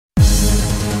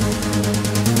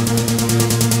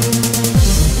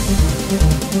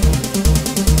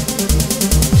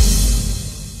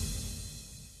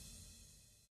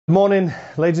Good morning,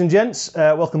 ladies and gents.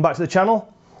 Welcome back to the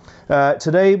channel.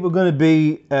 Today we're going to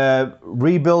be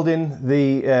rebuilding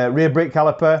the rear brake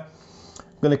caliper.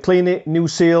 I'm going to clean it, new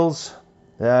seals,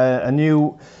 a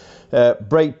new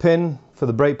brake pin for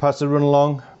the brake pads to run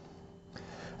along.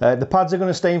 The pads are going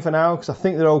to stay in for now because I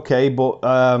think they're okay, but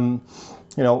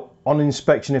you know, on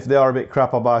inspection, if they are a bit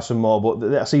crap, I'll buy some more, but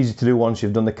that's easy to do once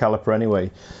you've done the caliper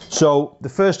anyway. So the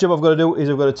first job I've got to do is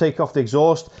I've got to take off the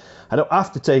exhaust. I don't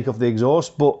have to take off the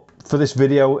exhaust, but for this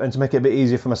video and to make it a bit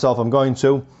easier for myself, I'm going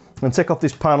to and take off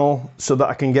this panel so that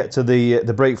I can get to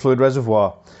the brake fluid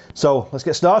reservoir. So let's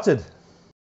get started.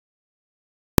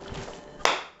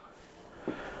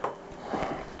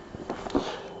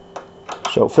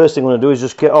 So first thing I'm going to do is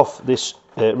just get off this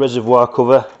reservoir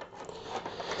cover.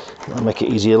 That'll make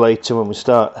it easier later when we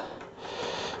start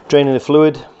draining the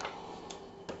fluid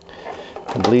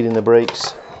and bleeding the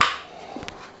brakes.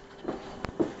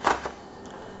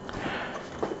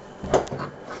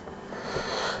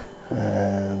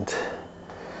 And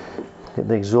get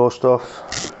the exhaust off.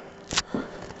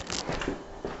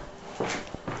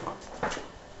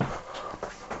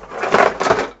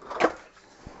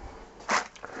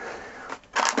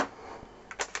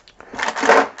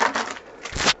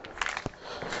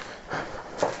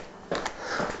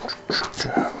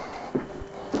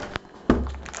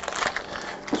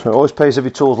 So it always pays if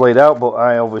your tools laid out, but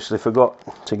I obviously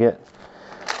forgot to get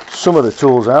some of the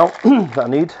tools out that I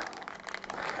need.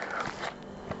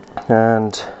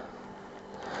 And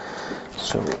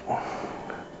so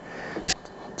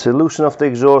to loosen off the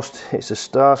exhaust, it's a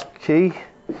start key,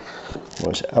 or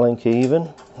it's an Allen key even.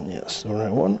 Yeah, that's the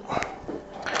right one.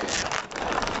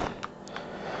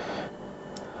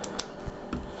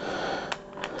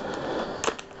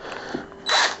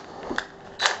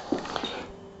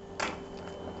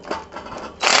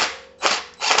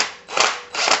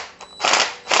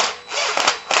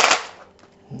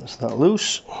 That's that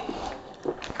loose.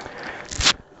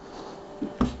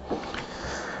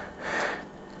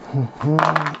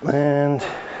 And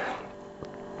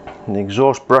the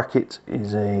exhaust bracket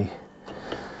is I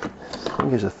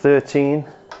think it's a 13.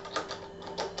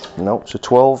 No, it's a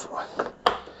 12.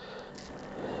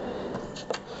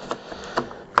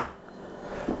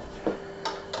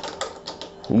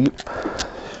 Yep.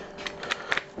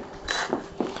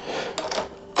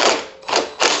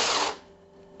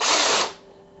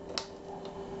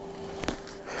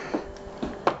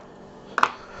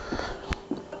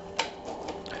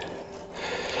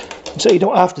 So you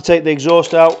don't have to take the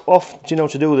exhaust out off, you know,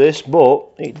 to do this, but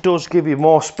it does give you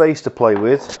more space to play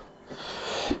with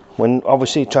when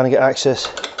obviously trying to get access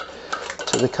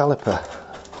to the caliper.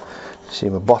 See,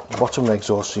 my bottom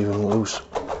exhaust is even loose.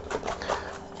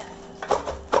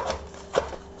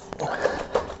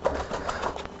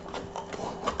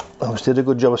 I always did a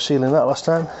good job of sealing that last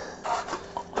time.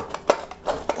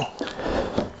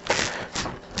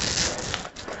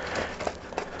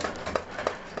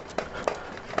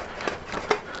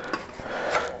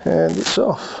 And it's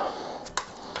off.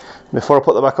 Before I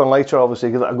put that back on later,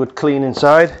 obviously give that a good clean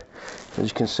inside. As you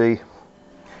can see,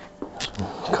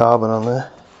 some carbon on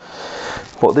there.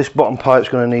 But this bottom pipe's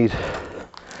going to need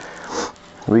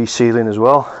resealing as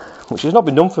well, which has not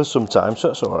been done for some time, so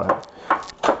that's alright.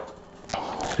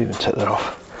 Let's even take that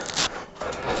off.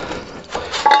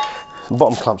 The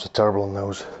bottom clamps are terrible on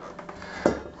those.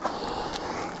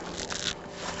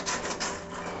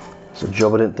 It's a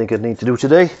job I didn't think I'd need to do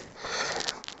today.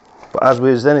 But as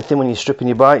with anything, when you're stripping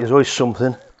your bike, there's always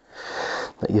something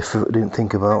that you didn't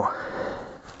think about.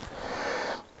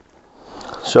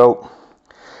 So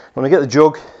when I get the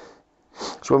jug,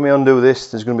 so when we undo this,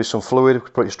 there's going to be some fluid.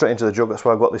 Put it straight into the jug. That's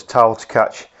why I've got this towel to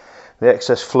catch the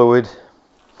excess fluid,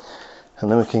 and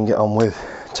then we can get on with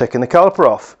taking the caliper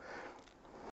off.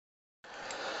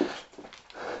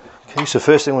 Okay, so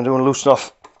first thing we're doing, loosen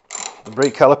off the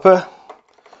brake caliper.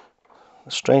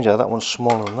 It's strange how that one's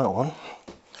smaller than that one.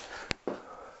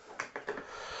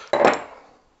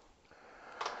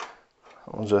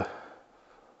 What's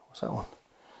that one?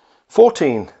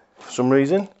 14 for some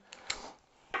reason.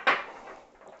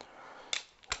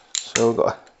 So we've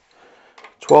got a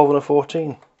 12 and a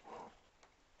 14.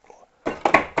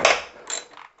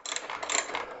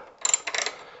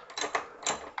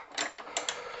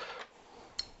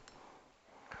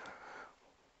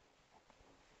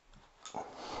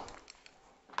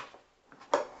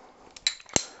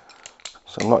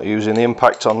 So I'm not using the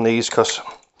impact on these because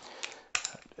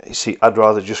you see, I'd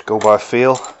rather just go by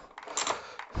feel.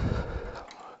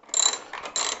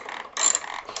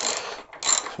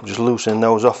 I'm just loosening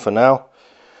those off for now.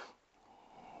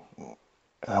 I'm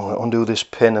going to undo this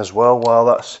pin as well while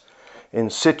that's in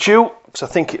situ, because I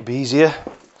think it'd be easier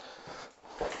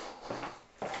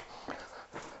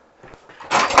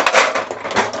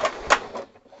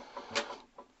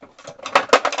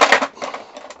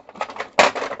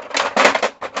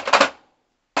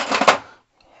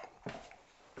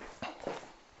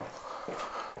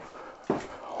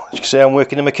say, I'm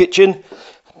working in my kitchen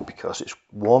because it's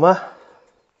warmer.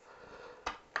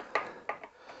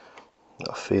 Got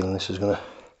a feeling this is gonna.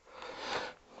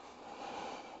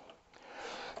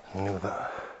 I knew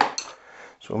that.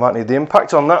 So we might need the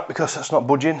impact on that because that's not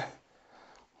budging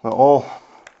at all.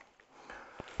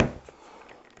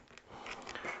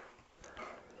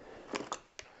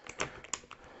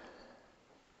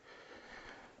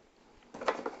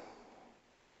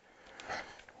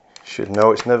 Should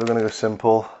know it's never going to go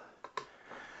simple.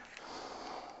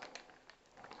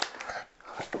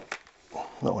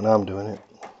 Not when I'm doing it.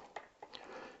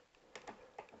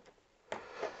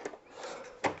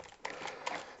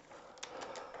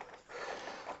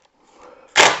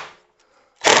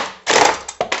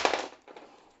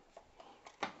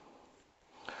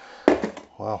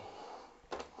 Wow.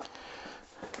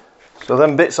 So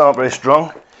them bits aren't very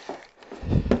strong.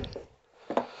 I'm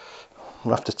going to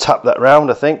have to tap that round,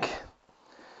 I think.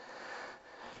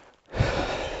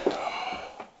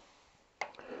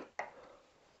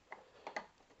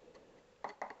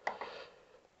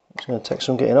 It's going to take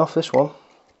some getting off this one.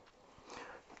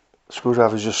 The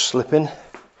screwdriver's just slipping.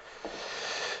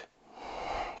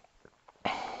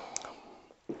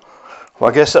 Well,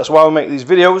 I guess that's why we make these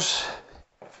videos.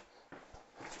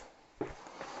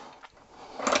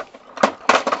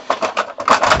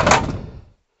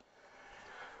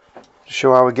 To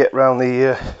show how we get around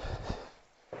the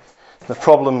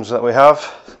problems that we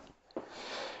have.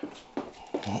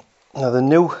 Now the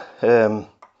new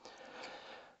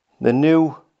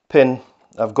pin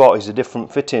I've got is a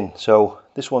different fitting, so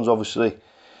this one's obviously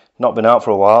not been out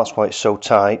for a while, that's why it's so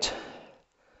tight.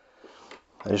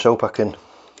 I just hope I can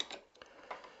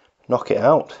knock it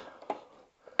out.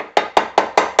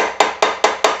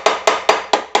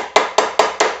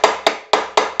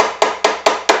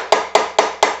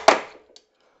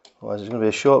 Otherwise it's going to be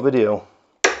a short video.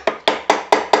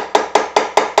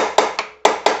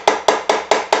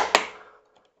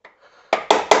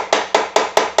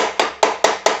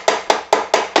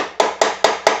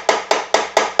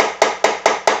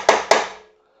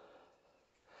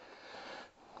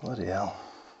 Bloody hell.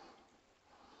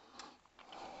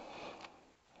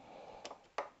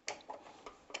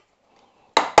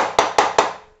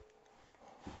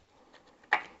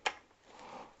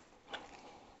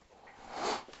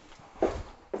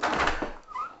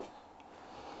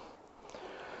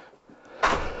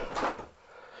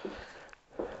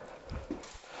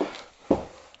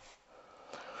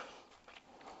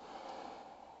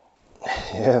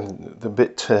 Yeah, the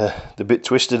bit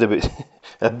twisted a bit.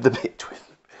 The bit twisted.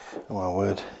 Oh my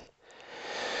word.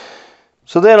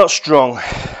 So they're not strong,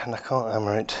 and I can't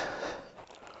hammer it.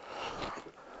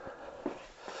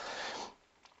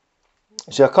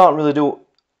 See, I can't really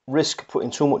risk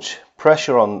putting too much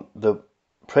pressure on the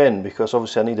pin because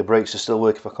obviously I need the brakes to still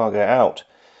work if I can't get it out.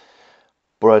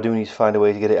 But I do need to find a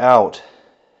way to get it out.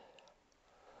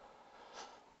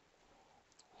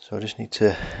 So I just need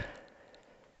to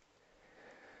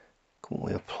come up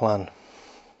with a plan.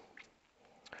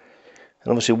 And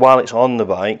obviously while it's on the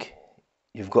bike,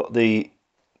 you've got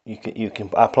you can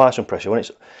apply some pressure. When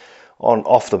it's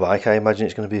off the bike, I imagine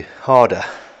it's going to be harder.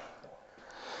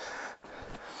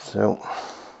 So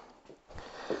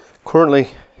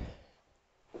currently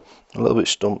a little bit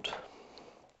stumped.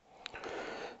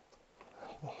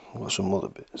 I've got some other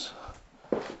bits.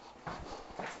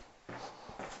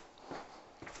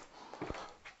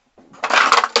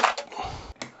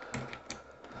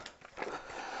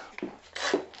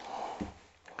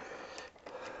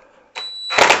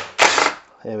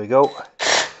 There we go.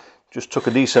 Just took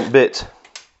a decent bit.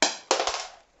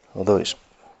 Although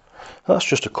that's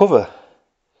just a cover.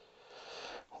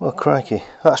 Well, crikey,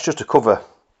 that's just a cover.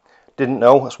 Didn't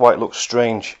know, that's why it looks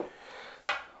strange.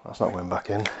 That's not going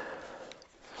back in.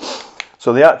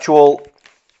 So the actual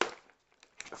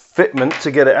fitment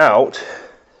to get it out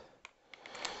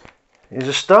is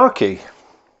a star key.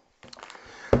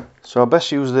 So I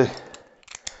best use the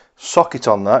socket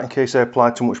on that in case I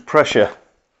apply too much pressure.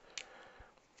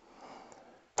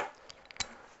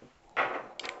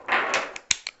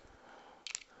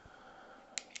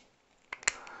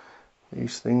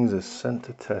 These things are sent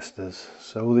to testers,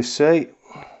 so they say.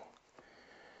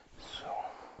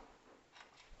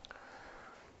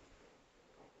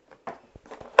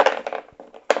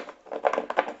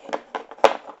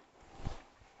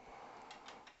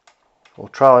 Well,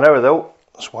 trial and error though,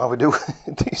 that's why we do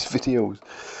these videos.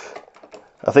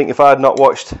 I think if I had not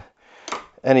watched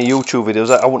any YouTube videos,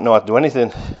 I wouldn't know how to do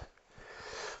anything.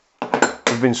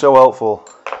 It's been so helpful.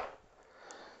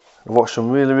 I've watched some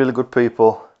really good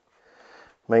people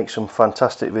make some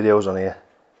fantastic videos on here.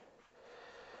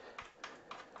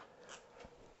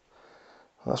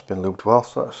 That's been lubed well,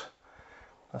 so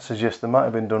that suggests they might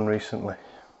have been done recently.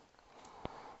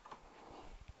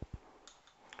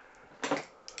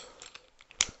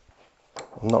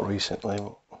 Not recently,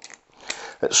 but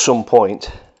at some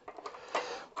point.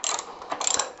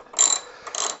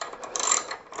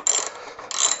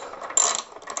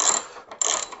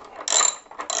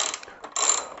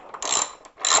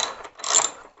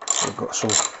 We've got some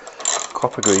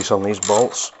copper grease on these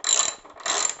bolts.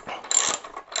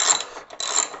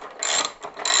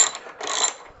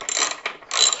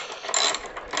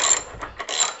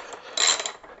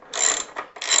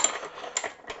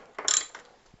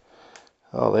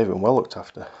 Oh, they've been well looked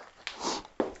after.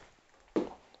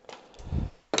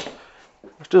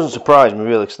 Which doesn't surprise me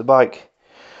really, because the bike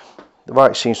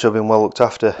seems to have been well looked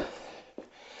after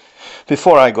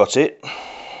before I got it.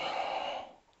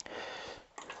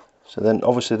 So then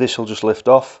obviously this will just lift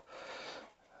off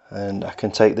and I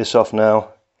can take this off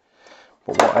now.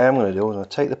 But what I am going to do is I'm going to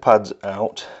take the pads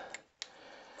out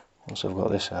once I've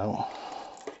got this out.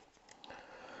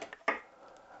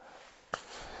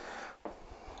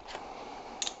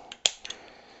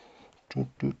 Be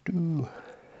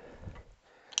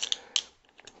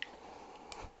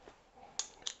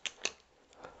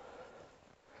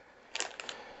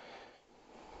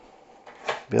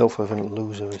helpful if I don't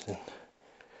lose everything.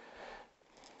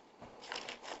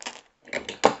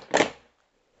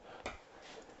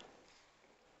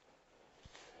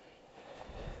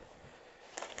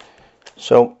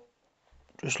 So,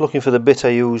 just looking for the bit I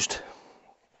used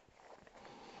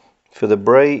for the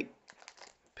brake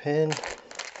pin.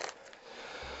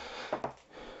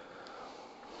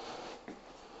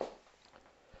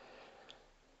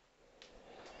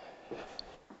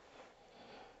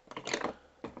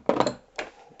 I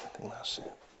think that's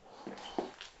it.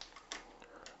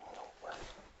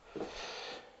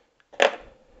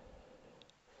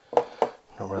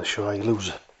 Not really sure how you lose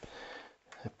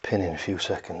a pin in a few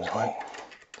seconds, right?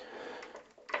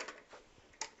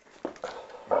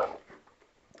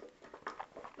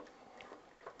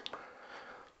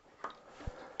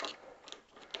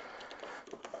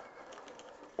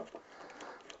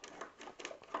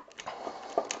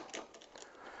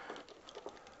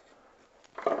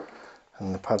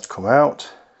 And the pads come out.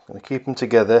 I'm going to keep them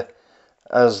together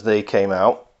as they came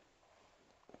out.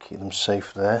 Keep them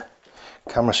safe there.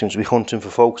 Camera seems to be hunting for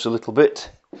focus a little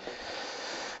bit.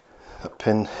 That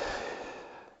pin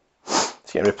is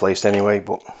getting replaced anyway,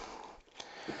 but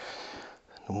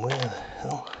where the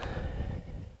hell?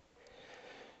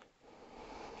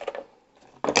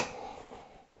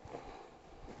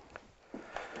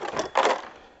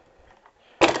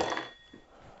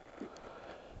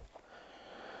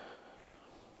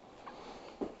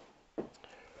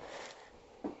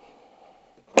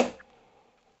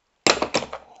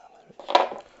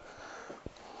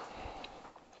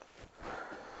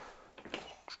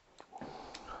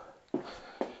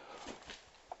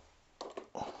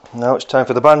 Now it's time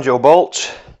for the banjo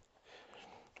bolt.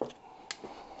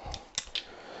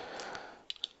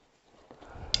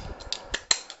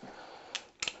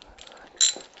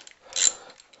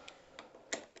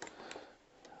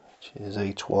 Which is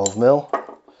a 12mm.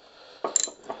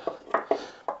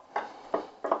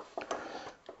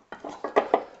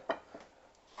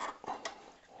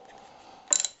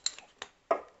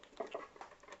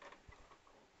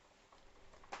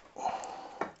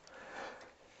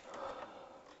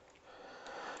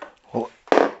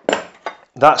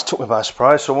 That's took me by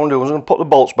surprise, so I wonder I was going to put the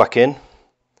bolts back in.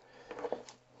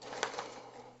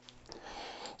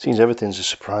 Seems everything's a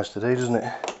surprise today, doesn't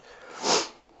it?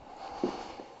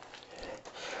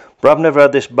 But I've never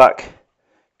had this back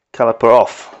caliper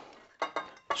off,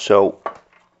 so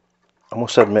I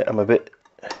must admit I'm a bit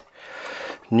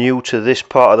new to this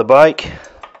part of the bike.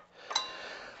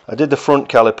 I did the front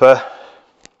caliper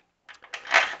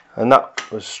and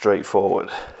that was straightforward.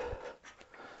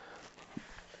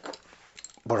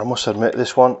 But I must admit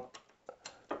this one,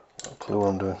 no clue what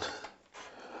I'm doing.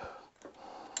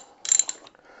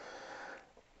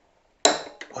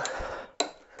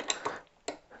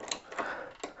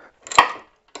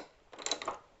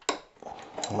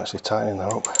 I'm actually tightening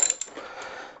that up.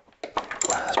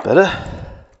 That's better.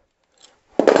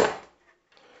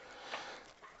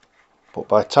 But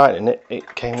by tightening it,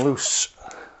 it came loose.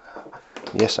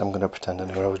 Yes, I'm going to pretend I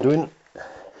knew what I was doing.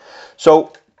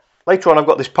 So later on I've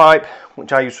got this pipe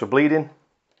which I use for bleeding.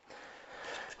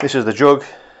 This is the jug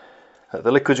that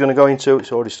the liquid's going to go into.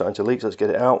 It's already starting to leak, so let's get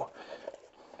it out.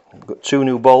 I've got two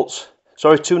new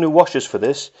washers for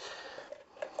this.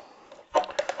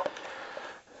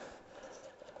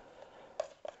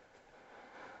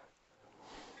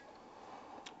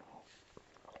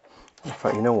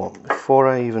 fact, you know what, before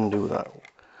I even do that,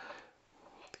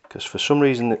 because for some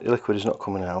reason the liquid is not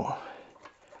coming out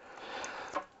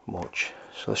much,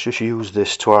 so let's just use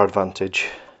this to our advantage.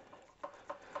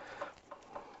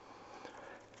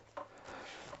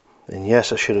 And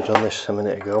yes, I should have done this a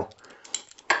minute ago,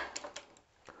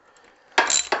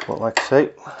 but like I say,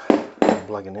 I'm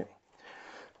blagging it.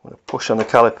 I'm going to push on the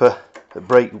caliper, the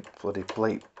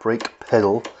brake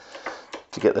pedal,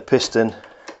 to get the piston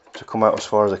to come out as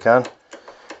far as I can.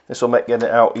 This will make getting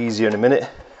it out easier in a minute,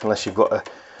 unless you've got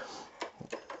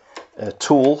a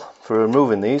tool for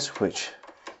removing these, which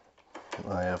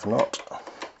I have not.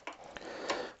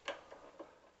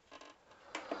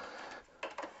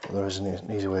 There is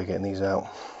an easy way of getting these out,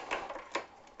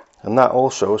 and that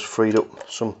also has freed up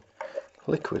some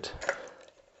liquid.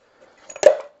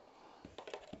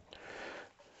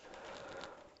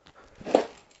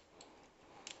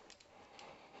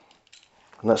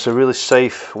 And that's a really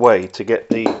safe way to get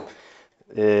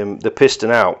the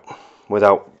piston out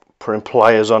without putting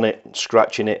pliers on it,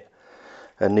 scratching it,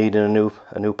 and needing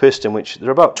a new piston, which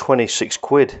they're about 26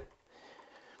 quid,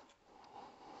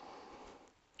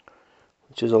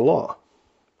 which is a lot.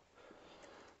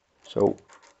 So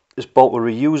this bolt we're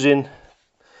reusing,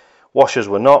 washers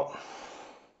we're not.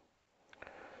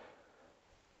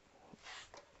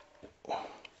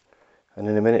 And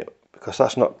in a minute, because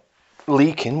that's not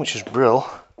leaking, which is brill,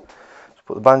 let's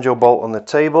put the banjo bolt on the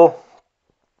table,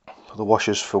 put the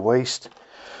washers for waste.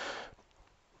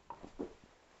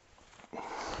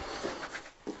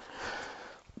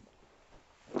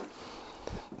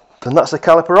 Then that's the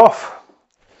caliper off.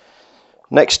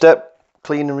 Next step,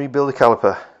 clean and rebuild the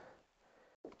caliper.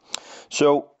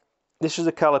 So this is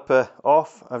the caliper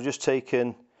off. I've just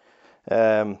taken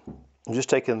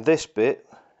this bit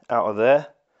out of there.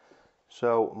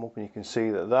 So I'm hoping you can see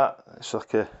that it's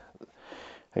like a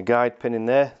guide pin in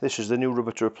there. This is the new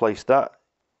rubber to replace that.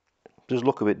 It does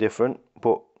look a bit different,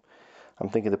 but I'm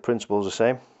thinking the principle is the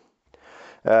same.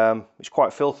 It's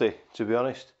quite filthy, to be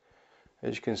honest,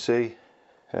 as you can see.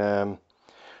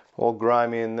 All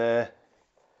grimy in there,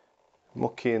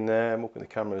 mucky in there. I'm hoping the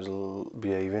camera is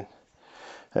behaving.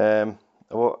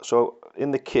 So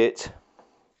in the kit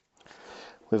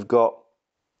we've got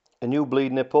a new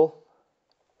bleed nipple.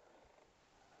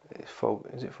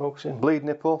 Is it focusing? Bleed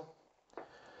nipple,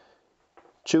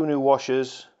 2 new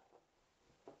washers,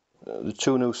 the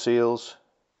 2 new seals,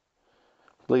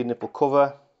 bleed nipple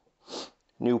cover,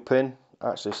 new pin,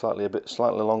 actually slightly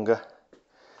longer,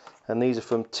 and these are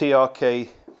from TRK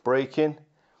Braking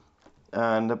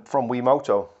and from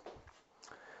Wimoto.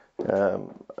 I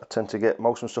tend to get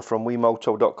most of the stuff from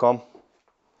Wimoto.com.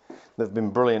 They've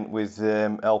been brilliant with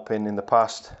helping in the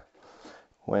past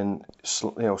when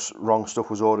wrong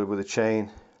stuff was ordered with a chain.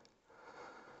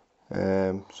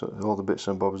 So all the bits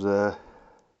and bobs there.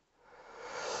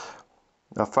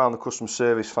 I found the customer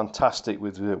service fantastic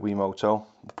with Wimoto.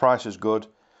 The price is good,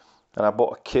 and I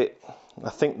bought a kit. I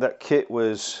think that kit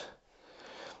was,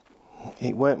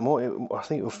 it weren't more, I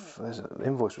think it was, the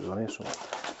invoice was on here somewhere.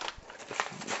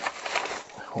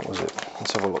 What was it?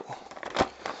 Let's have a look.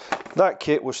 That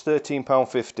kit was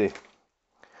 £13.50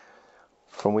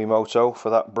 from Wimoto for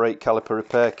that brake caliper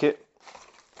repair kit.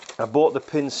 I bought the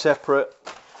pins separate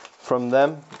from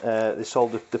them. They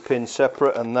sold the pins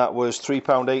separate, and that was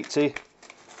 £3.80.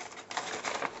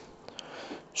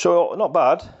 So not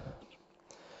bad.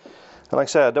 And like I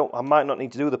say, I might not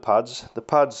need to do the pads. The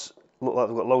pads look like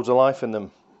they've got loads of life in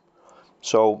them.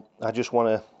 So I just want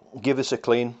to give this a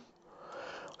clean.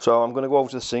 So I'm going to go over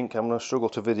to the sink. I'm going to struggle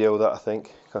to video that, I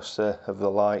think, because of the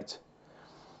light.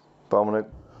 But I'm going to...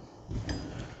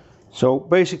 So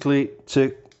basically,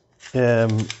 to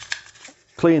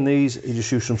clean these, you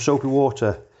just use some soapy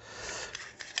water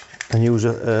and use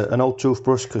an old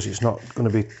toothbrush, because it's not going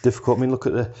to be difficult. I mean, look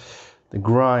at the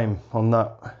grime on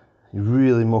that. It's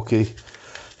really mucky.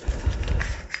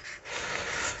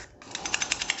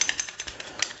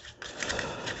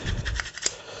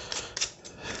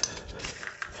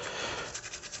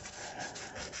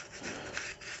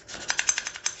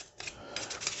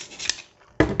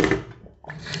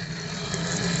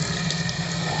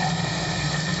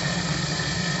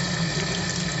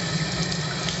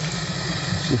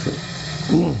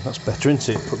 That's better,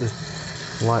 isn't it? Put the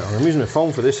light on. I'm using my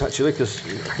phone for this actually, because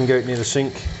I can get it near the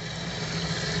sink.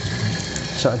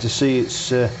 Starting to see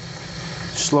it's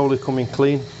slowly coming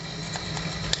clean.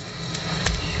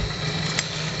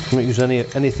 I'm not using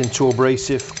anything too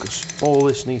abrasive, because all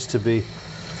this needs to be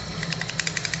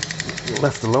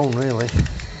left alone, really.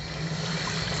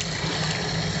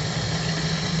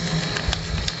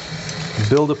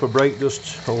 Build up a brake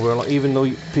dust over, even though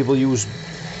people use,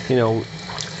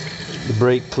 the your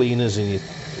brake cleaners and you're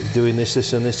doing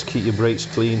this and this to keep your brakes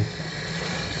clean.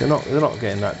 They're not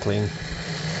getting that clean.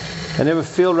 And ever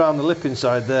feel around the lip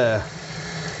inside there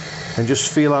and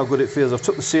just feel how good it feels. I've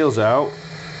took the seals out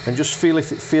and just feel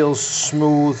if it feels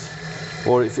smooth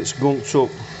or if it's gunked up.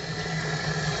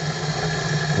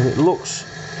 And it looks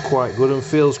quite good and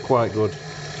feels quite good.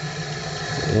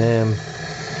 A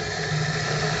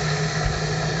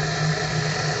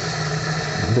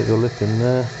bit of lip in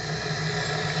there.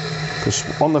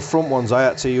 Because on the front ones I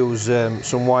had to use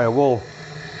some wire wool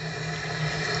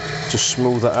to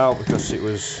smooth that out because it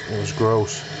was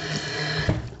gross.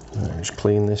 Just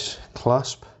clean this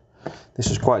clasp. This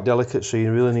is quite delicate, so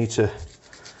you really need to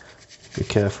be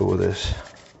careful with this.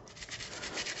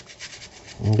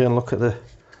 And again, look at the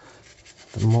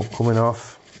muck coming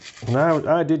off. Now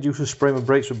I did used to spray my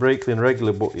brakes with brake cleaner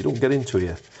regularly, but you don't get into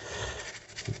you.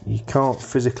 You can't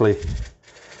physically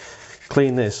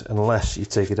clean this unless you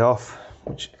take it off.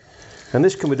 And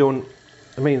this can be done,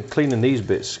 I mean, cleaning these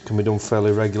bits can be done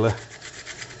fairly regular.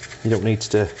 You don't need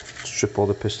to strip all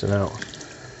the piston out.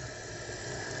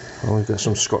 Oh, we've got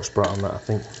some Scotch-Brite on that, I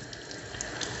think.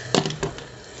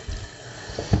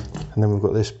 And then we've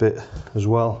got this bit as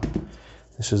well.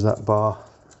 This is that bar.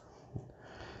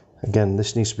 Again,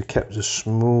 this needs to be kept as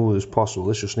smooth as possible.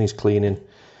 This just needs cleaning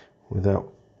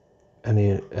without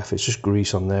any effort. It's just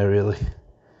grease on there, really.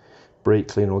 Brake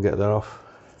cleaner will get that off.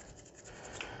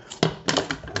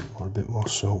 Or a bit more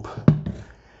soap.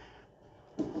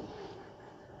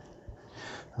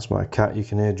 That's my cat you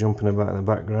can hear jumping about in the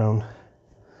background.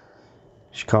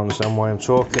 She can't understand why I'm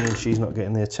talking and she's not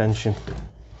getting the attention.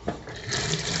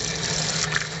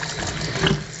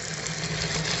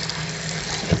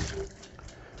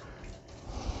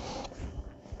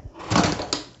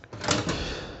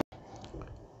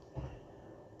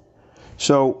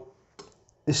 So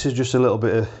this is just a little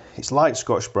bit of, it's like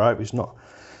Scotch-Brite, but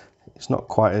it's not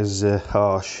quite as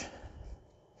harsh.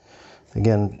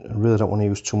 Again, I really don't want to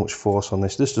use too much force on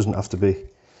this. This doesn't have to be,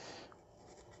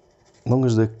 as long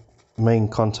as the main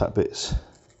contact bits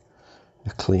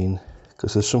are clean,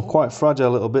 because there's some quite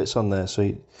fragile little bits on there, so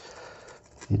you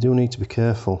do need to be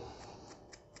careful.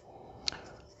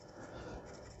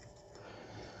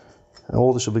 And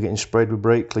all this will be getting sprayed with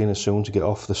brake cleaner soon to get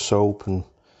off the soap and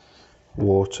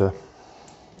water.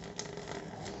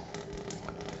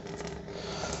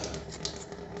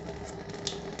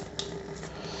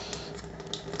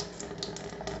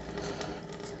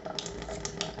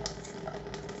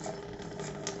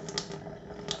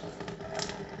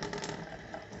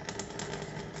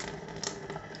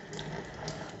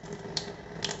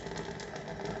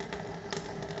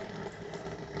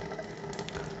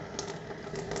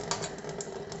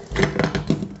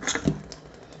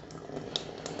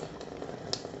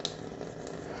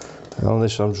 On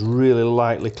this, I'm just really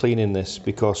lightly cleaning this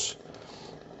because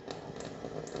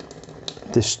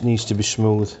this needs to be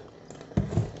smooth.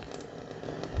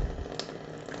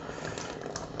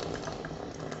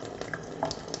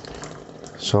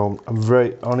 So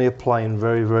I'm only applying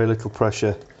very little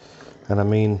pressure, and I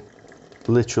mean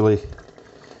literally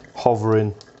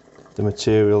hovering the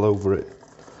material over it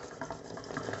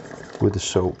with the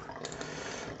soap,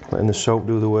 letting the soap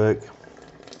do the work.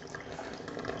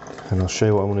 And I'll show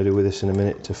you what I'm going to do with this in a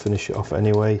minute to finish it off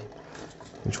anyway,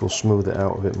 which will smooth it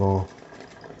out a bit more.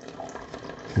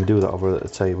 We do that over at the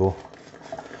table,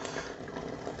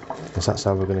 because that's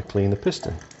how we're going to clean the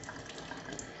piston.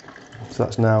 So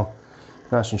that's now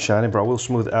nice and shiny, but I will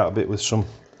smooth it out a bit with some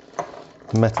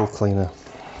metal cleaner.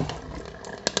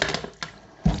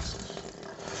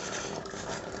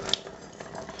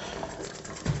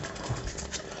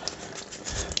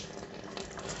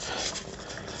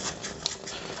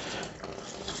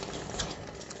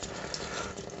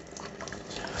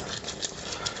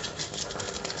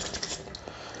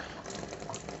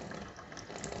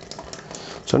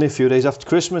 It's only a few days after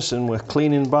Christmas and we're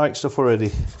cleaning bike stuff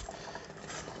already.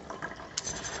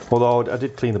 Although I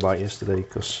did clean the bike yesterday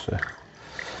because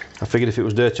I figured if it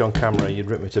was dirty on camera you'd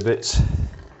rip me to bits.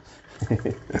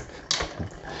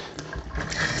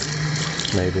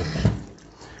 Maybe.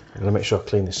 I'm going to make sure I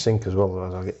clean this sink as well,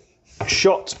 otherwise I'll get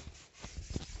shot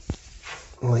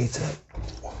later.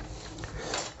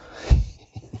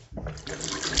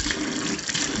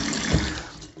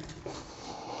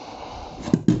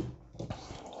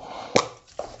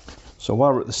 So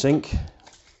while we're at the sink,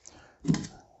 I'm going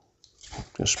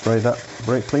to spray that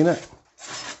brake cleaner.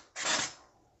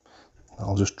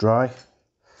 I'll just dry.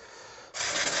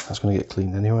 That's going to get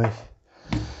cleaned anyway.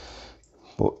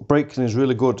 But brake cleaner is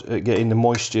really good at getting the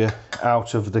moisture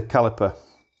out of the caliper.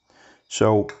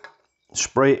 So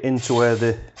spray it into where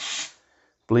the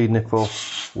bleed nipple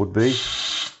would be.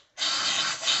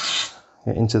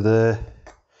 Get into there,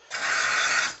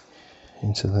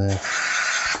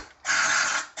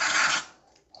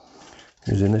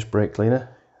 using this brake cleaner,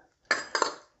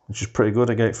 which is pretty good.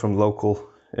 I get it from the local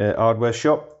hardware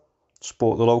shop,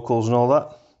 support the locals and all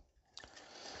that.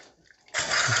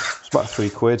 It's about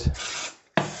 £3.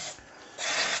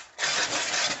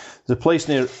 There's a place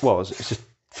near, well, it's a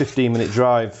 15-minute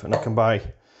drive, and I can buy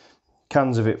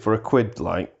cans of it for £1,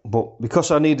 like, but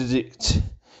because I needed it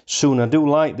soon, I do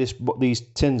like this, but these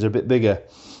tins are a bit bigger.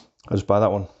 I'll just buy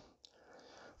that one.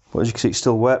 But as you can see, it's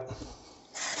still wet.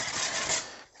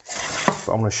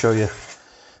 But I'm going to show you.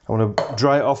 I'm going to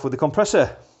dry it off with the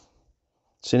compressor.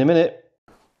 See you in a minute.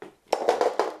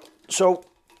 So,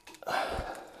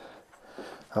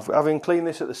 having cleaned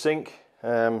this at the sink,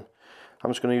 I'm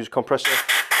just going to use a compressor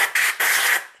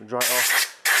to dry it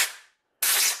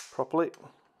off properly.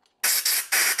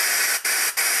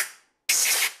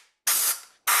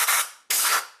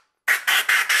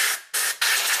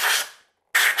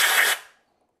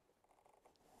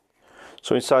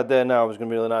 So inside there now is going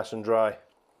to be really nice and dry.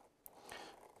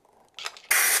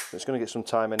 It's going to get some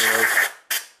time anyway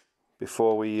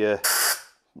before we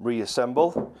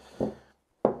reassemble.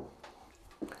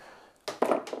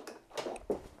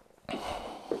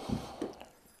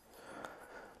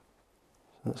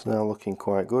 That's now looking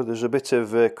quite good. There's a bit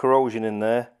of corrosion in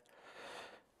there,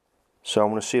 so I'm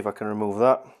going to see if I can remove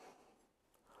that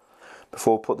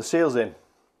before we put the seals in.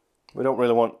 We don't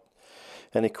really want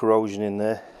any corrosion in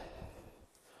there.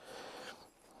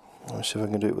 Let's see if I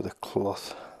can do it with a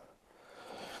cloth.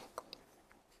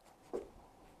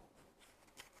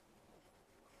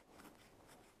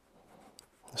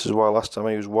 This is why last time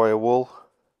I used wire wool.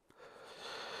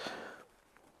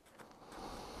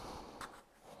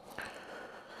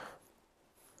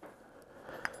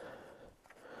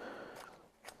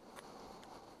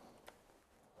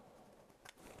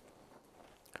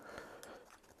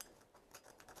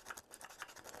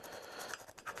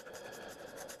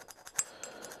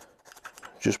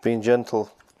 Just being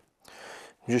gentle,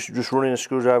 just running a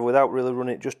screwdriver without really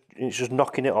running it. It's just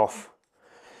knocking it off.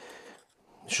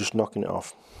 It's just knocking it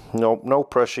off. No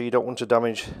pressure. You don't want to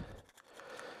damage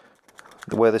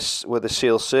where the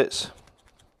seal sits.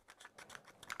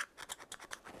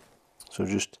 So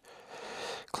just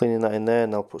cleaning that in there,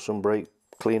 and I'll put some brake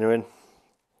cleaner in,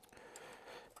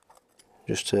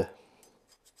 just to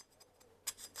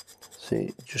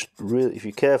see. Just really, if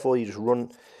you're careful, you just run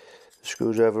the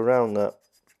screwdriver around that.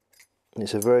 And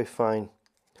it's a very fine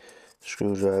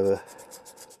screwdriver.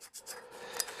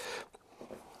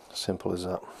 Simple as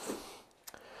that.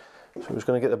 So I'm just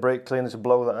going to get the brake cleaner to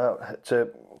blow that out, to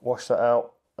wash that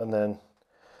out, and then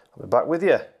I'll be back with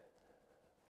you.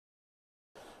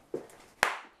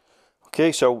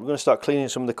 Okay, so we're going to start cleaning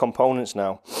some of the components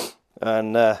now.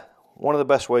 And one of the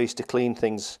best ways to clean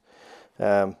things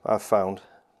I've found,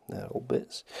 little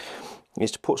bits,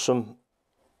 is to put some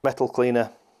metal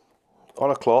cleaner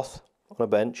on a cloth, on a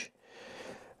bench,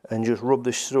 and just rub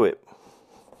this through it.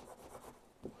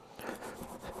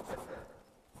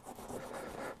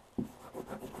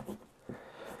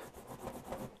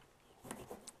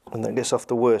 And that gets off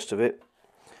the worst of it,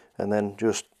 and then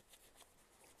just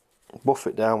buff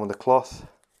it down with the cloth.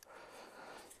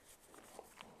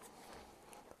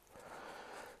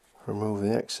 Remove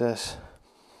the excess.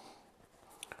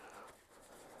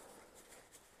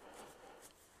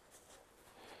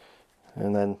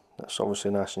 And then that's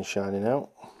obviously nice and shining out,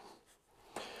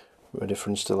 ready for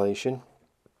installation.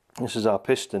 This is our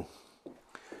piston.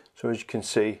 So as you can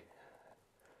see,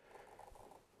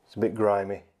 it's a bit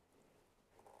grimy,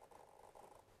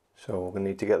 so we're going to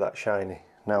need to get that shiny.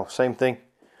 Now same thing,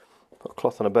 put a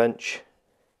cloth on a bench,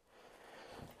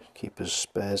 keep his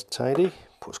spares tidy,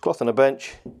 puts cloth on a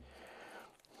bench.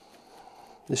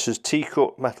 This is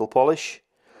T-cut metal polish.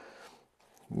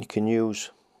 You can use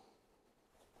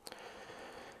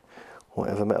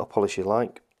whatever metal polish you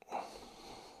like,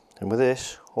 and with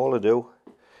this, all I do,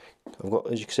 I've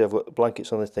got, as you can see, I've got the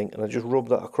blankets on the thing, and I just rub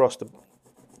that across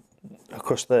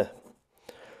there,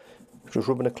 just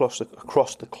rubbing across the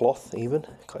cloth. Even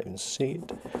can't even see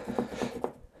it.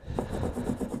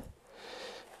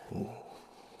 And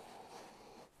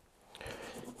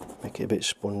make it a bit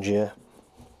spongier.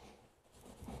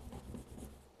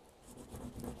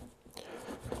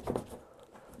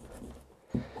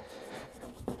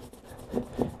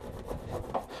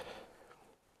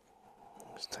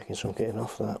 Some getting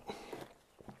off that.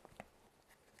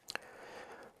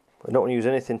 I don't want to use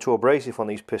anything too abrasive on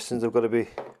these pistons. They've got to be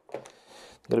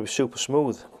super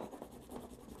smooth.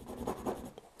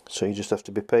 So you just have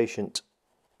to be patient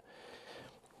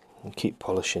and keep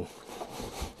polishing.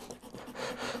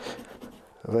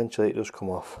 Eventually it does come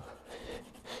off.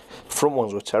 Front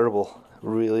ones were terrible,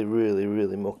 really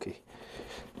mucky.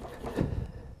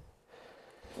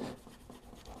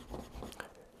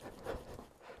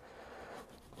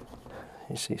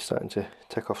 You see it's starting to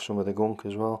take off some of the gunk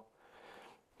as well.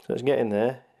 So it's getting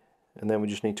there, and then we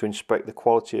just need to inspect the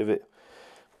quality of it.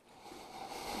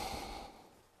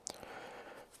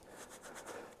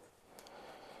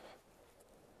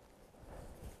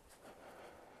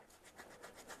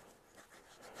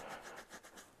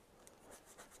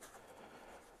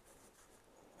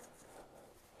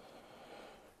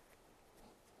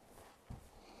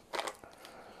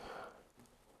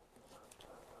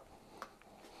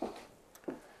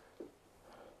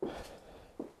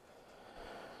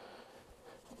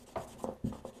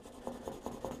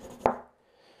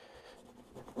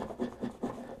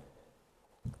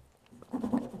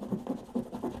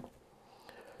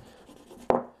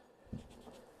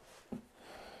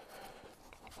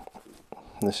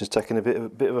 This is taking a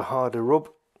bit of a harder rub,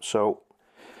 so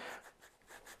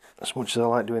as much as I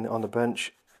like doing it on the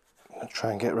bench, I'll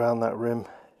try and get around that rim.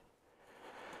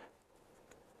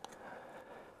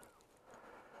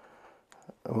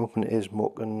 I'm hoping it is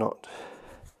muck and not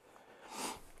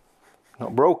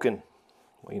broken.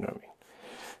 Well, you know what I mean.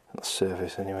 That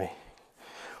surface anyway.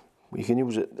 You can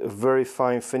use a very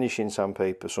fine finishing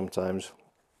sandpaper sometimes,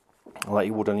 like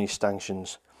you would on your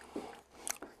stanchions.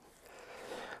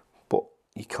 But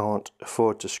you can't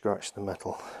afford to scratch the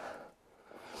metal.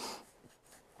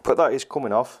 But that is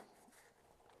coming off.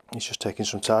 It's just taking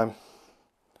some time.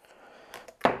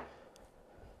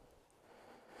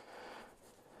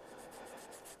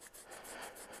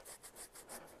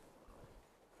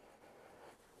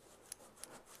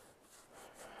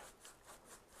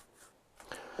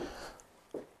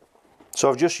 So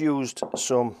I've just used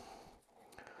some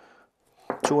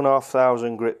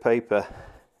 2,500 grit paper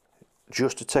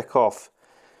just to take off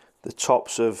the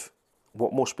tops of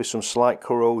what must be some slight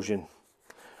corrosion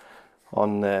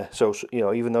on there. So you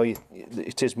know, even though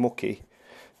it is mucky,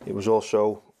 it was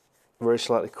also very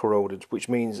slightly corroded, which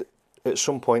means at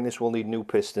some point this will need new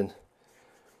piston.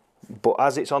 But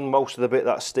as it's on most of the bit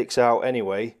that sticks out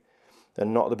anyway,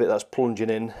 and not the bit that's plunging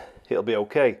in, it'll be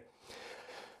okay.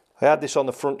 I had this on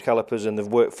the front calipers and they've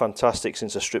worked fantastic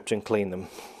since I stripped and cleaned them.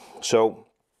 So,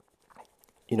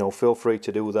 you know, feel free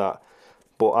to do that.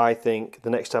 But I think the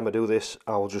next time I do this,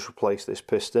 I'll just replace this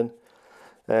piston.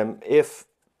 If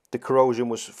the corrosion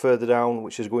was further down,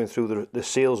 which is going through the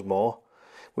seals more,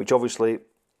 which obviously,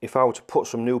 if I were to put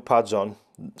some new pads on,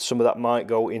 some of that might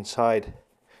go inside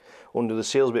under the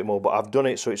seals a bit more, but I've done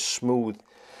it so it's smooth.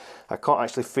 I can't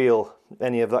actually feel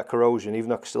any of that corrosion, even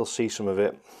though I can still see some of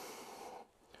it.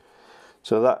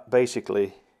 So that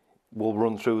basically will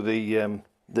run through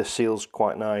the seals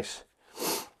quite nice.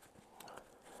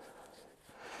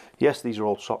 Yes, these are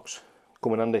old socks,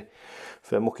 come in handy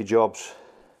for mucky jobs.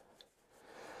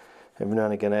 Every now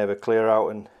and again I have a clear out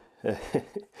and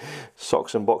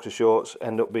socks and boxer shorts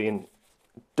end up being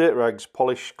dirt rags,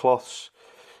 polished cloths,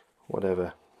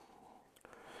 whatever.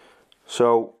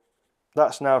 So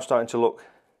that's now starting to look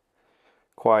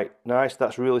quite nice.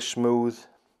 That's really smooth.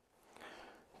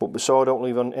 But so I don't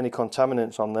leave any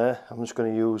contaminants on there, I'm just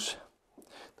going to use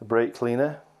the brake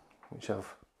cleaner, which I don't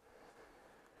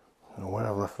know where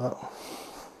I've left that.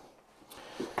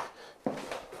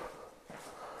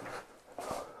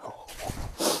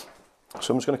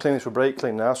 So I'm just going to clean this with brake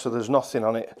clean now, so there's nothing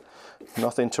on it,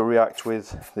 nothing to react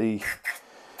with the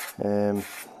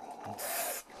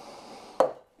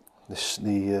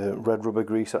red rubber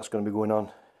grease that's going to be going on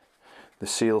the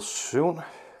seals soon.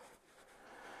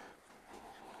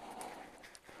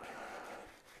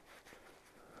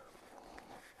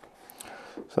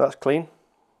 So that's clean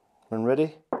and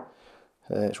ready.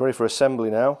 It's ready for assembly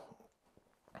now.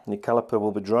 The caliper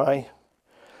will be dry.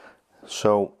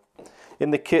 So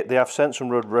in the kit they have sent some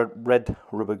red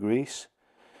rubber grease,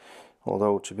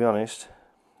 although to be honest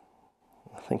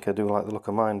I think I do like the look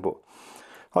of mine, but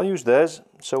I'll use theirs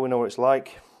so we know what it's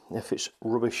like. If it's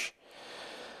rubbish,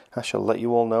 I shall let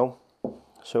you all know.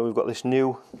 So we've got this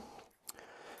new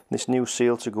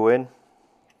seal to go in.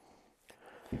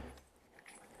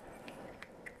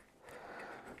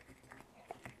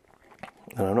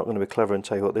 And I'm not going to be clever and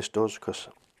tell you what this does, because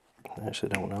I actually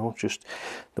don't know. Just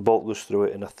the bolt goes through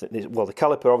it, and I think, well, the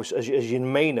caliper, obviously, as you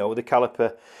may know, the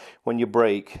caliper, when you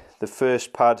brake, the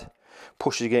first pad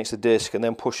pushes against the disc and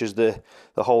then pushes the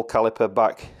whole caliper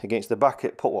back against the back.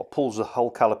 It pulls the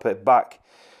whole caliper back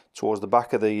towards the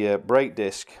back of the brake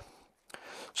disc.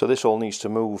 So this all needs to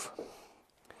move.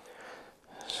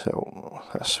 So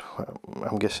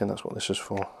I'm guessing that's what this is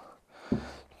for.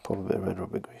 Put a bit of red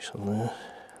rubber grease on there.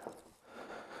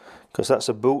 because that's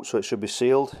a boot, so it should be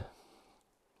sealed.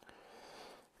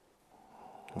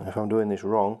 If I'm doing this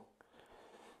wrong,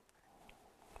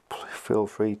 feel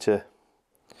free to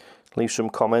leave some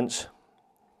comments.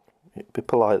 Be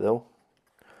polite though.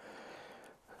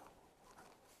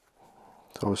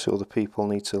 Obviously other people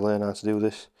need to learn how to do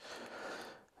this.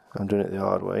 I'm doing it the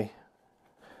hard way.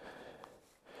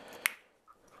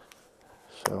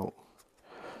 So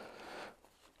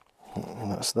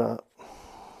that's that.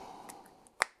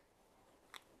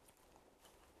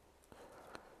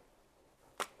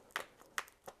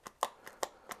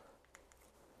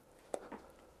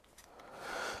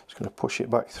 Just going to push it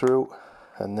back through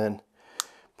and then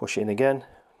push it in again,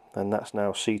 and that's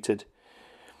now seated.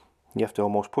 You have to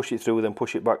almost push it through, then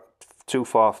push it back too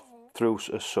far through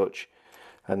as such,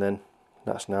 and then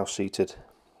that's now seated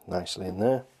nicely in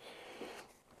there.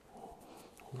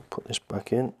 Put this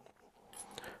back in.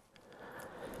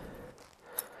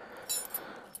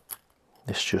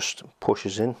 This just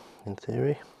pushes in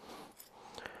theory.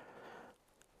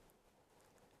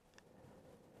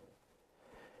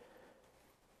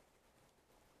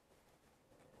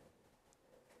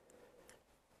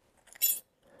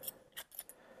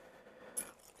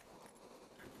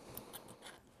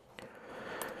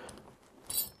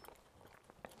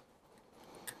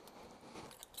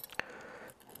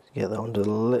 Get that under the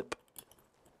lip.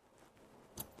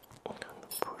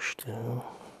 Push down.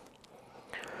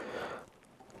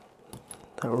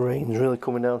 That rain's really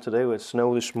coming down today. We had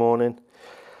snow this morning.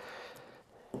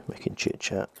 Making chit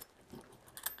chat.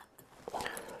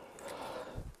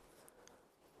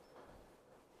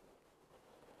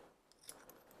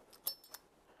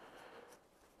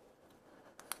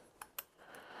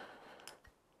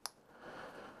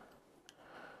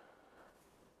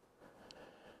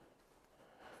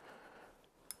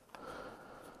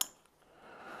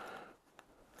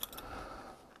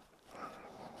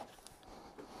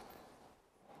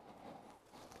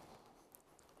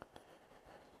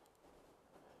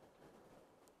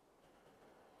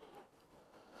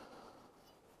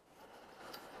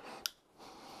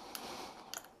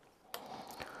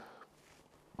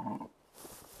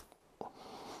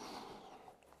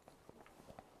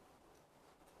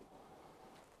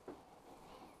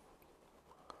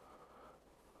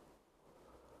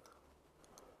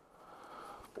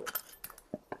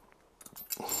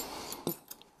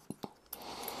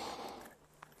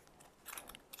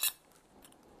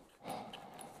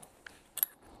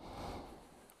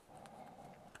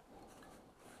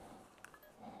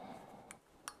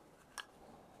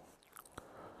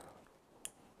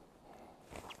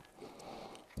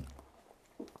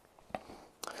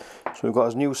 So we've got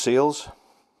his new seals,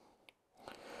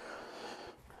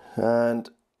 and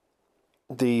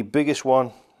the biggest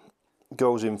one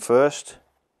goes in first.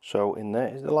 So in there,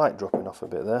 is the light dropping off a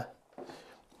bit there?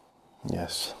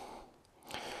 Yes.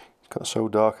 It's got so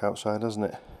dark outside, hasn't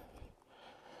it?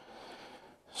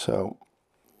 So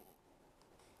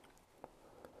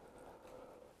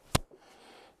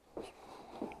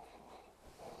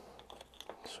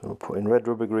we're putting red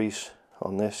rubber grease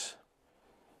on this.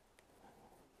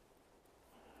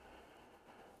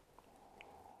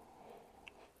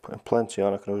 Putting plenty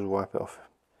on. I can always wipe it off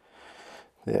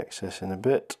the excess in a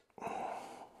bit.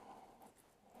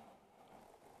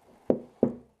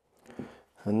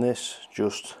 And this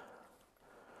just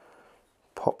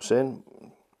pops in.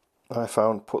 I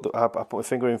found I put my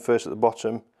finger in first at the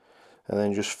bottom and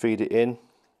then just feed it in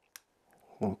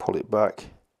and pull it back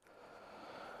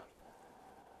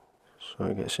so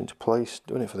it gets into place.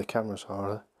 Doing it for the camera's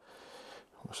harder,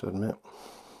 I must admit.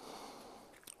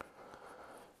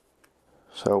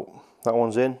 So that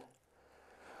one's in.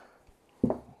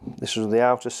 This was the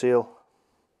outer seal.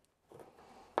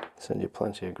 Send you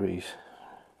plenty of grease.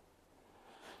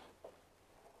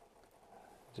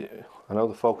 I know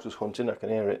the focus is hunting, I can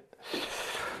hear it.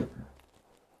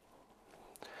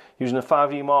 Using a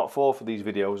 5E Mark IV for these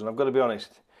videos, and I've got to be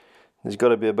honest, there's got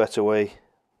to be a better way.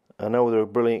 I know they're a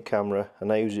brilliant camera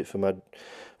and I use it for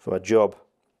my job,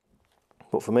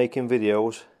 but for making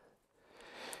videos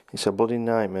it's a bloody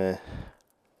nightmare.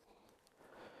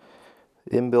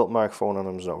 The inbuilt microphone on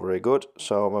them is not very good,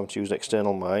 so I'm having to use an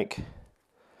external mic.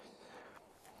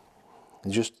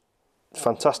 It's just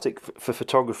fantastic for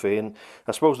photography, and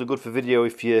I suppose they're good for video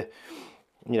if you're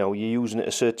using it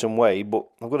a certain way, but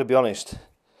I've got to be honest,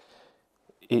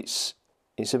 it's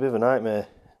a bit of a nightmare.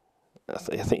 I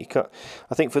think you can't.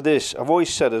 I think for this, I've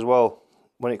always said as well,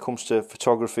 when it comes to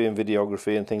photography and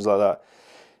videography and things like that,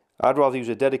 I'd rather use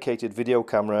a dedicated video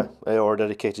camera or a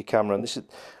dedicated camera. And this is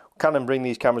Canon bring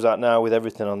these cameras out now with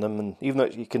everything on them, and even though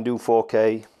you can do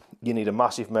 4K, you need a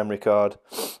massive memory card.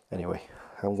 Anyway,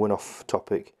 I'm going off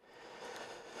topic.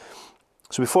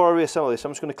 So before I reassemble this,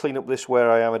 I'm just going to clean up this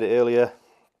where I hammered it earlier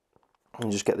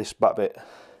and just get this back bit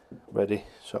ready.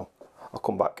 So I'll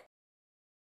come back.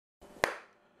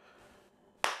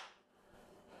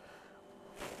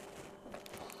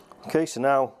 Okay, so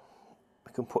now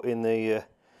I can put in the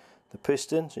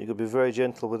piston. So you've got to be very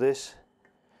gentle with this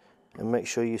and make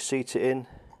sure you seat it in,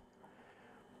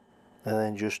 and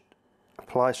then just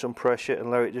apply some pressure and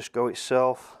let it just go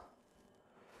itself.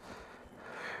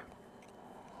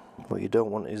 What you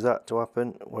don't want is that to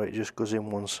happen, where it just goes in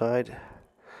one side.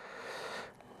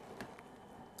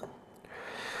 So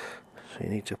you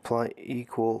need to apply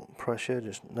equal pressure.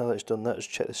 Just now that it's done that, just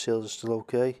check the seals are still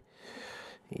okay.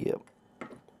 Yep.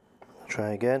 Try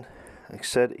again. Like I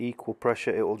said, equal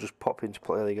pressure, it will just pop into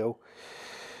place. There you go.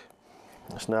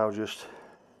 It's now just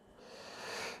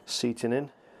seating in,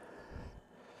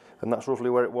 and that's roughly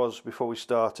where it was before we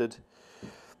started,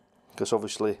 because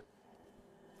obviously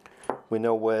we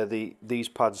know where these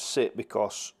pads sit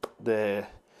because they're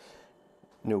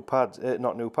new pads,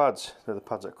 not new pads, they're the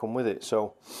pads that come with it.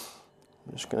 So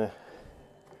I'm just gonna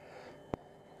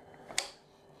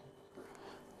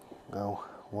go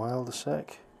wild a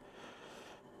sec.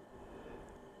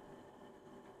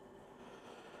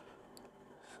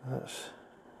 So that's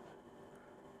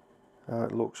how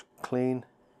it looks clean.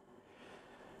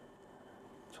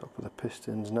 Top of the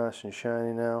piston's nice and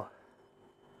shiny now.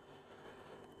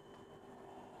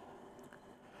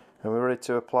 And we're ready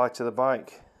to apply to the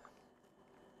bike.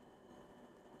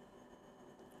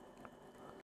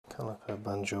 Caliper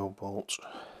banjo bolt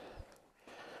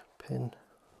pin.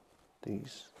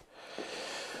 These.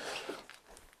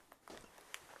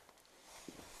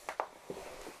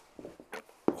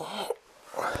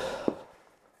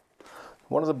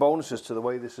 One of the bonuses to the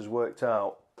way this has worked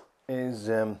out is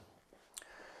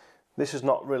this has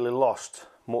not really lost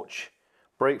much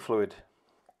brake fluid.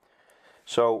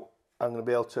 So I'm going to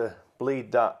be able to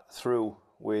bleed that through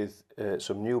with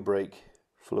some new brake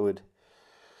fluid,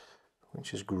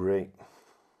 which is great.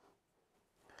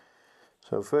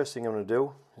 So first thing I'm going to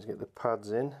do is get the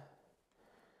pads in.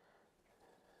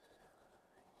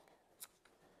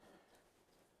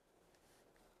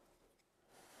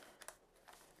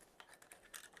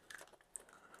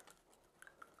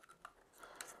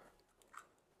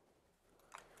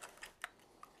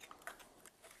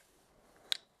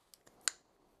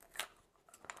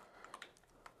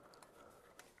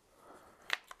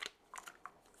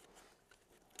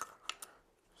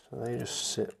 So they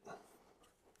just sit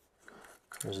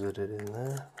as they did in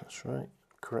there. That's right.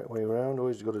 Correct way around.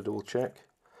 Always got to double check.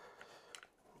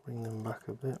 Bring them back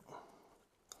a bit.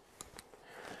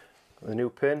 The new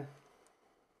pin.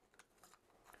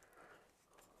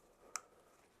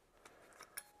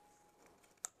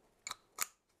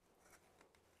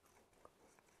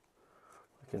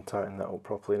 I can tighten that up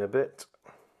properly in a bit.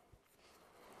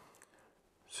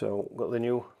 So got the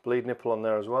new bleed nipple on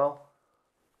there as well.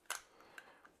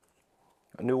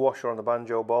 A new washer on the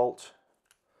banjo bolt.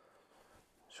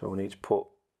 So we need to put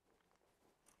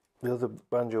the other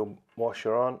banjo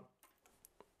washer on.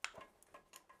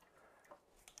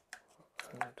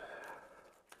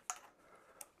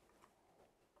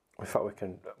 In fact, we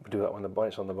can do that when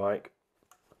it's on the bike.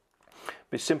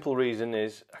 The simple reason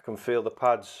is I can feel the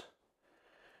pads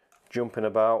jumping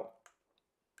about.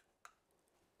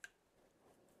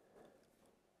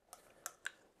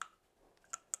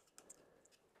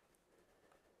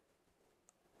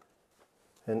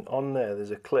 And on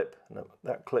there's a clip, and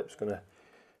that clip's going to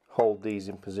hold these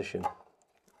in position.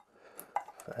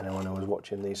 For anyone who was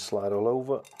watching these slide all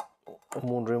over, I'm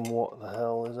wondering what the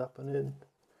hell is happening.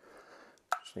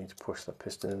 Just need to push that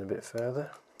piston in a bit further.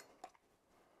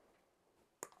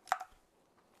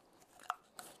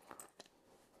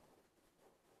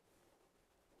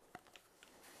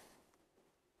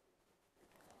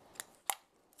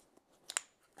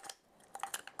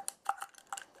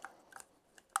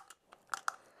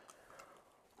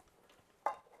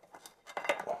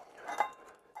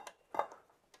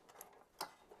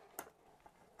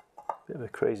 Bit of a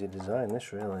crazy design,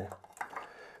 this really.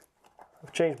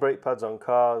 I've changed brake pads on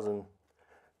cars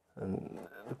and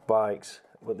bikes,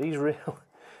 but these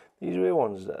real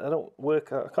ones, I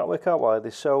can't work out why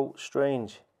they're so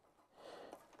strange.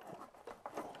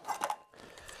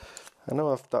 I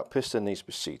know that piston needs to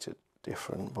be seated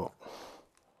different, but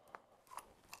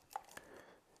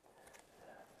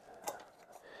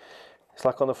it's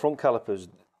like on the front calipers,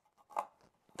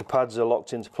 the pads are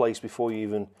locked into place before you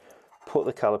even put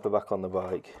the caliper back on the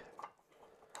bike.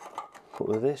 But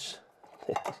with this,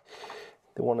 they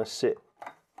want to sit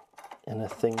in a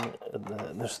thing,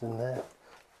 just in there.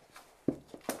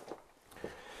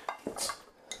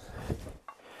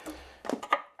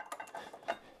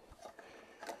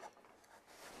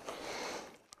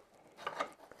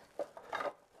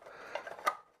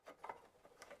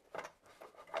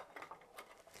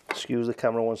 Excuse the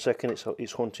camera 1 second,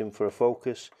 it's hunting for a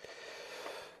focus.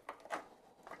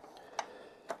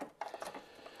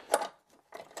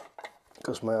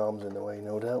 Because my arm's in the way,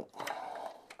 no doubt.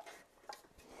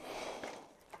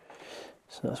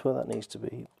 So that's where that needs to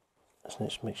be.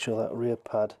 Let's make sure that rear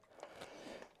pad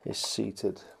is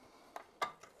seated.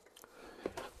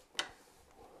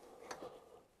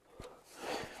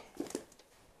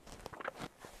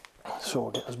 So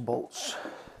we'll get those bolts.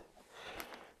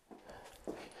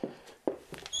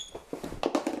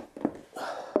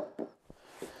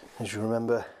 As you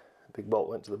remember, the big bolt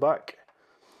went to the back.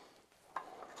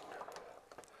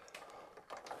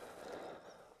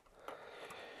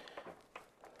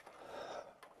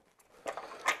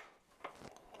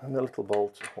 And the little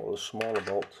bolt, or the smaller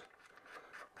bolt,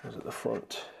 is at the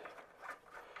front.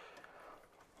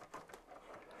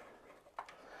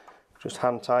 Just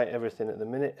hand tight everything at the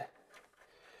minute.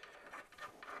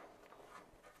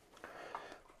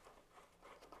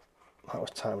 That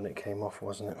was time when it came off,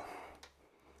 wasn't it?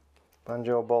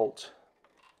 Banjo bolt.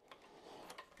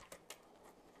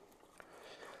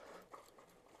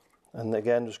 And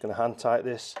again, just going to hand tight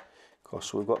this,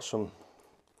 because we've got some,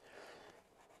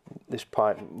 this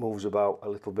pipe moves about a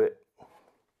little bit.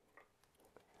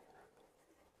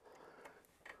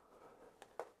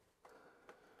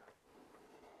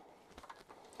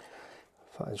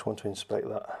 In fact, I just want to inspect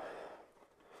that.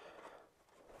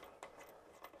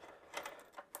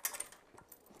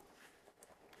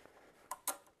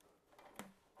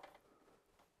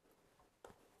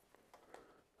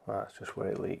 That's just where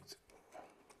it leaked.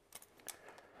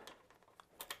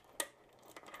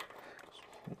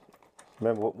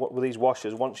 Remember, what with these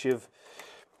washers, once you've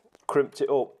crimped it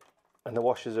up and the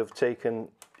washers have taken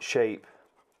shape,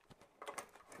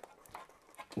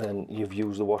 then you've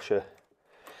used the washer.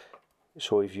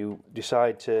 So if you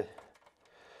decide to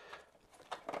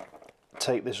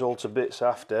take this all to bits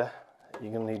after,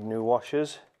 you're going to need new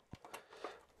washers.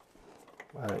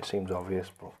 Well, it seems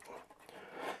obvious, but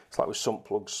it's like with sump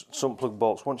plugs, sump plug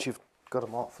bolts. Once you've got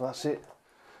them off, that's it.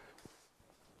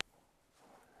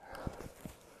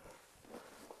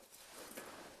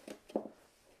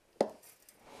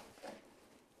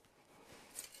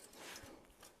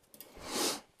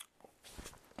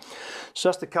 So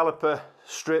that's the caliper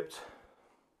stripped,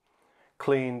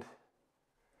 cleaned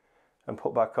and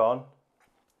put back on.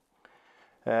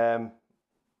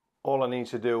 All I need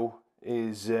to do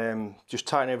is just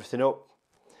tighten everything up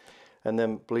and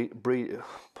then bleed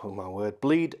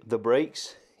the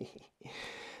brakes.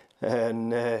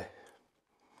 and then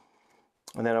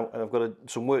I've got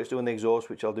some work to do on the exhaust,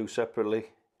 which I'll do separately.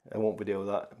 I won't video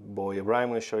that, bore you, but I'm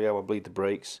going to show you how I bleed the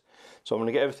brakes. So I'm going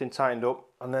to get everything tightened up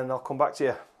and then I'll come back to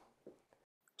you.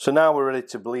 So now we're ready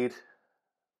to bleed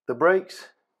the brakes.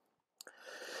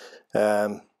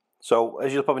 So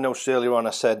as you'll probably notice earlier on,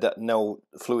 I said that no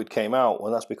fluid came out.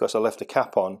 Well, that's because I left a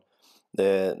cap on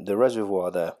the reservoir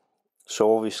there.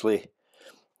 So obviously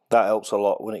that helps a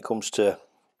lot when it comes to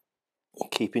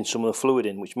keeping some of the fluid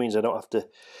in, which means I don't have to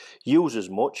use as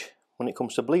much when it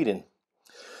comes to bleeding.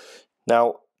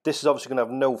 Now this is obviously going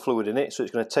to have no fluid in it, so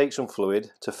it's going to take some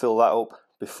fluid to fill that up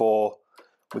before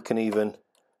we can even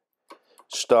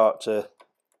start to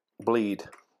bleed.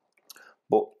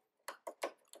 But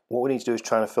what we need to do is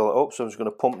try and fill it up. So I'm just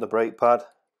going to pump the brake pedal,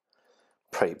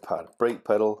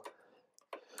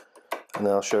 and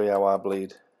then I'll show you how I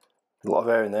bleed. A lot of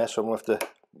air in there, so I'm going to have to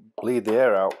bleed the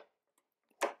air out.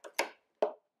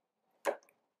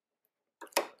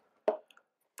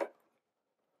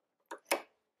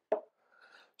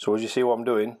 So as you see what I'm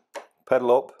doing,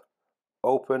 pedal up,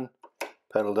 open,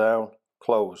 pedal down,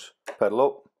 close, pedal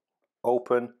up,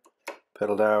 open,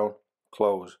 pedal down,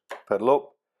 close, pedal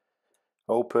up,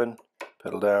 open,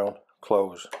 pedal down,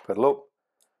 close, pedal up,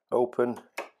 open,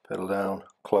 pedal down,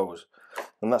 close.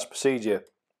 And that's procedure.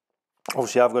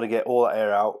 Obviously I've got to get all that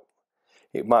air out.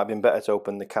 It might have been better to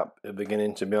open the cap at the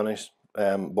beginning, to be honest,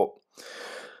 but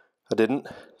I didn't.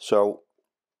 So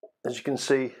as you can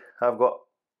see, I've got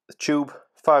the tube,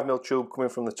 5mm tube coming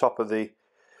from the top of the,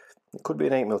 it could be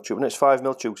an 8mm tube, and it's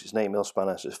 5mm tube, it's an 8mm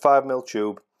spanner, so it's 5mm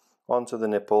tube onto the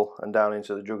nipple and down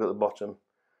into the jug at the bottom,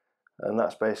 and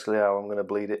that's basically how I'm going to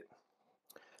bleed it.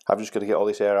 I've just got to get all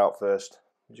this air out first,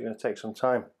 which is going to take some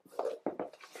time.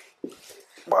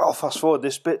 Well, I'll fast forward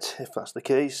this bit if that's the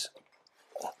case,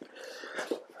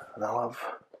 and I'll have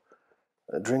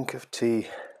a drink of tea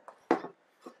at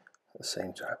the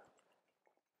same time.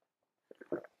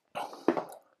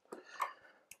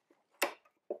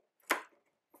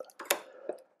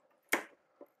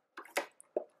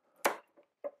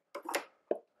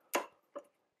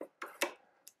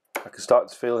 I can start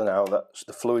to feel now that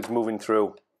the fluid's moving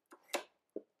through.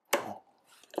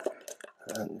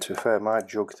 To be fair, my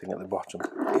jug thing at the bottom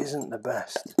isn't the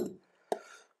best,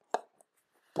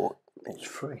 but it's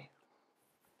free.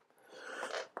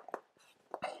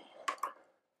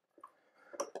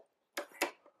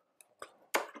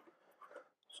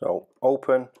 So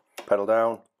open, pedal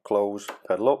down, close,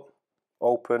 pedal up,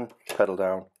 open, pedal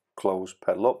down, close,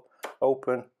 pedal up,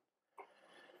 open,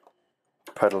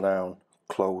 pedal down,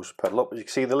 close, pedal up. As you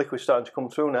can see, the liquid's starting to come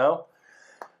through now.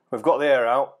 We've got the air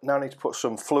out. Now I need to put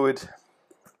some fluid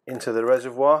into the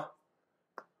reservoir.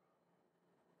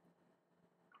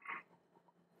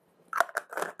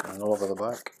 And all over the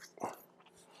back.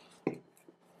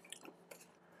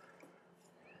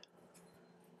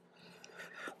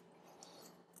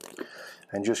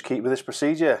 And just keep with this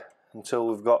procedure until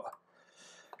we've got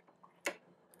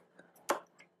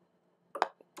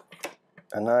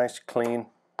a nice clean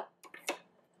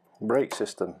brake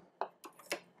system.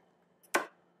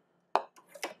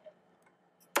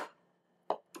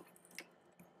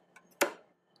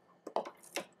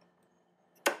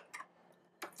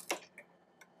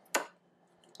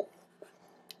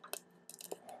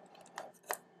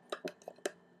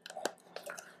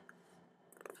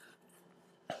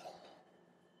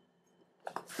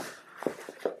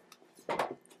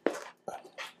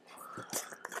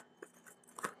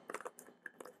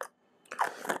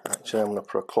 Actually, I'm going to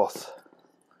put a cloth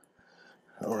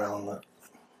around that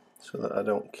so that I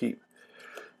don't keep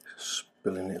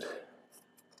spilling it.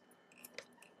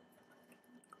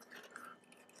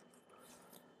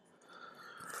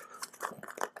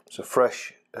 It's a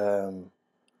fresh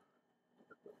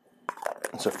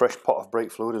pot of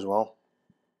brake fluid as well.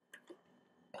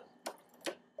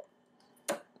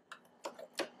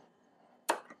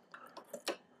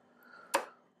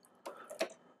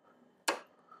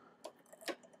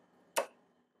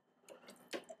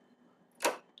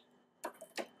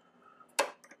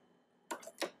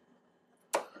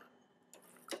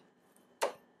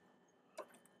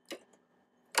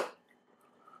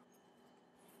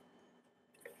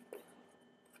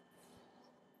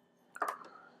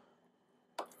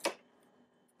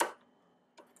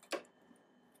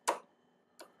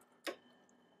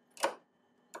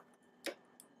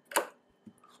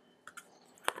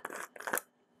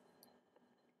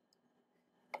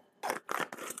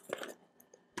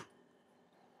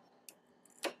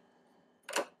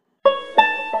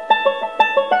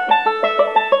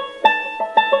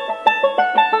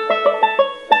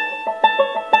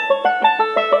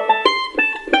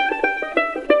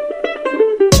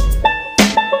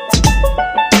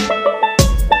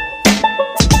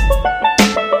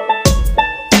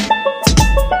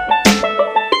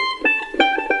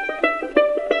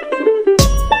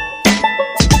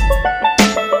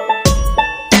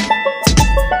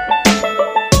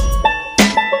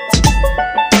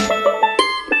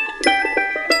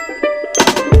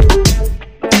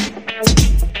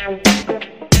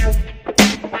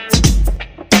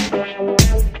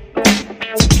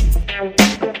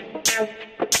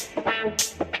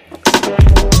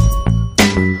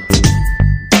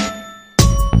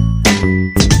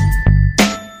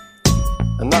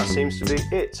 And that seems to be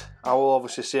it. I will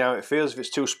obviously see how it feels. If it's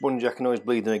too spongy, I can always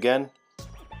bleed in again.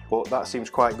 But that seems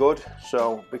quite good,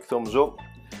 so big thumbs up.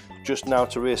 Just now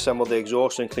to reassemble the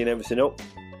exhaust and clean everything up.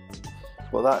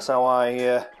 But that's how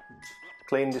I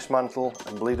clean, dismantle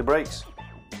and bleed the brakes.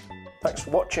 Thanks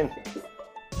for watching.